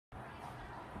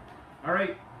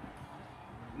Alright,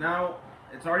 now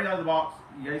it's already out of the box.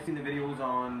 You guys seen the videos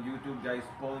on YouTube, guys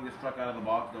pulling this truck out of the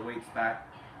box, the weight's back,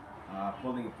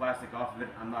 pulling the plastic off of it.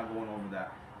 I'm not going over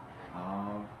that.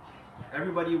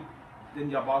 Everybody in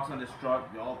the box on this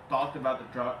truck, they all talked about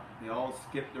the truck, they all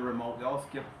skipped the remote, they all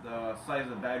skipped the size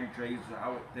of the battery trays,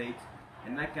 how it takes,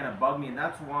 and that kind of bugged me, and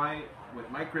that's why with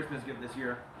my Christmas gift this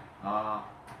year,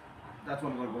 that's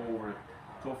what I'm going to go over it.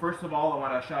 So first of all, I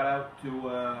want to shout out to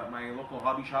my local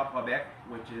hobby shop, Quebec,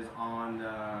 which is on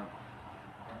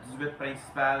 18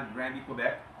 Principal, Granby,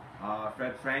 Quebec.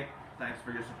 Fred, Frank, thanks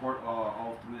for your support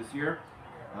all through this year.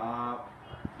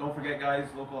 Don't forget, guys,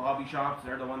 local hobby shops,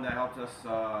 they're the one that helps us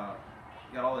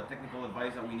get all the technical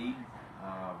advice that we need.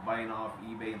 Buying off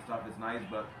eBay and stuff is nice,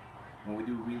 but when we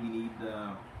do really need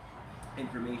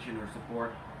information or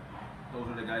support, those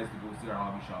are the guys to go see our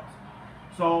hobby shops.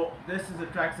 So this is a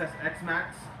Traxxas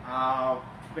x-maxx.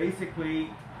 Basically,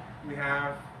 we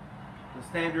have the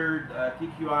standard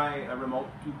TQI remote,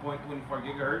 2.24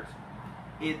 gigahertz.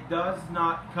 It does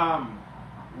not come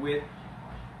with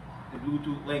the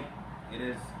Bluetooth link. It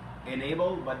is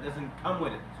enabled, but doesn't come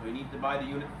with it. So you need to buy the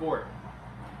unit for it.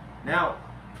 Now,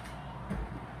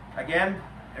 again,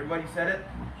 everybody said it.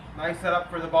 Nice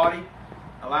setup for the body.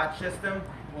 A latch system.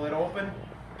 Pull it open.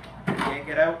 Can't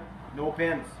get out. No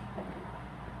pins.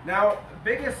 Now, the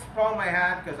biggest problem I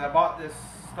had, because I bought this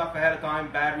stuff ahead of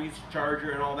time, batteries,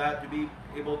 charger, and all that, to be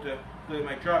able to play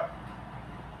my truck,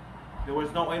 there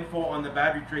was no info on the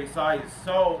battery tray size.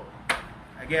 So,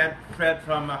 again, Fred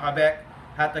from Quebec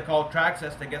had to call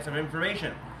Traxxas to get some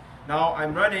information. Now,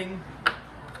 I'm running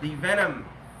the Venom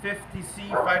 50C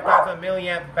 5000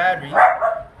 milliamp battery,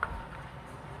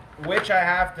 which I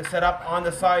have to set up on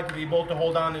the side to be able to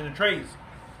hold on in the trays.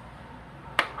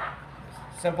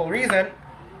 Simple reason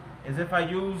is if I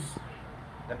use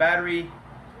the battery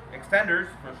extenders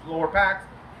for lower packs,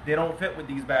 they don't fit with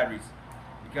these batteries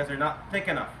because they're not thick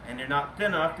enough and they're not thin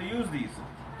enough to use these.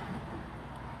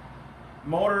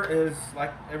 Motor is,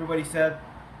 like everybody said,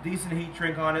 decent heat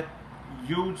shrink on it,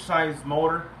 huge size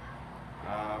motor.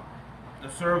 The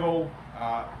servo,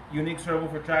 unique servo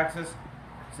for Traxxas.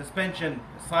 Suspension,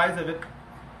 the size of it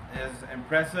is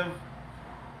impressive.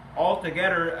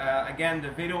 Altogether, again,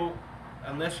 the video,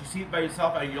 unless you see it by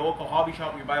yourself at your local hobby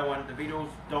shop, you buy one, the videos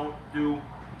don't do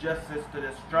justice to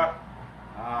this truck.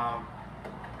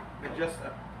 It just,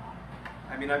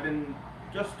 I mean, I've been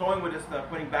just toying with this stuff,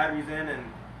 putting batteries in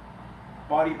and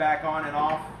body back on and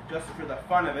off, just for the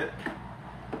fun of it.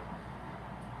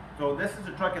 So this is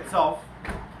the truck itself.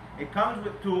 It comes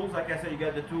with tools. Like I said, you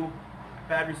got the two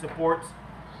battery supports.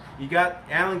 You got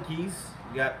Allen keys.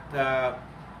 You got a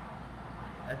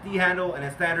T-handle and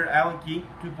a standard Allen key,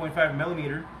 2.5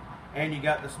 millimeter, and you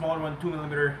got the smaller one, 2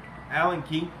 millimeter Allen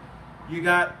key. You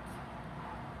got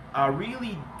a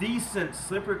really decent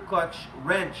slipper clutch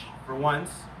wrench for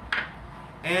once,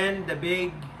 and the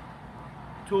big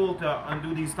tool to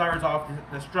undo these tires off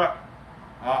the strut.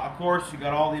 Of course, you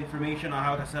got all the information on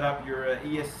how to set up your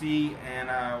ESC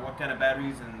and what kind of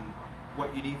batteries and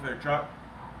what you need for the truck.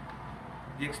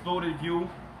 The exploded view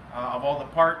of all the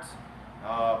parts,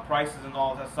 prices and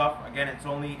all that stuff. Again, it's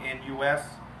only in US,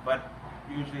 but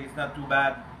usually it's not too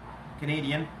bad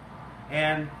Canadian.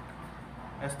 And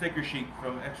a sticker sheet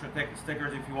from extra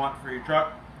stickers if you want for your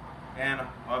truck, and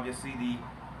obviously the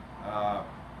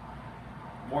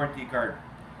warranty card.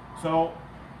 So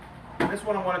this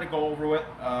one I wanted to go over with.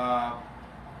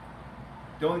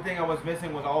 The only thing I was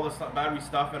missing was all the battery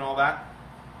stuff and all that.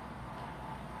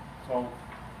 So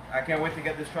I can't wait to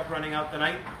get this truck running out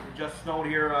tonight. It just snowed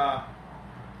here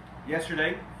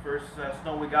yesterday. First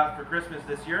snow we got for Christmas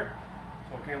this year.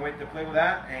 So can't wait to play with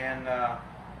that. And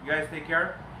you guys take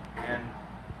care and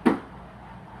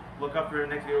look up for the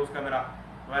next videos coming up.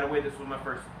 Right away, this was my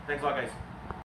first. Thanks a lot, guys.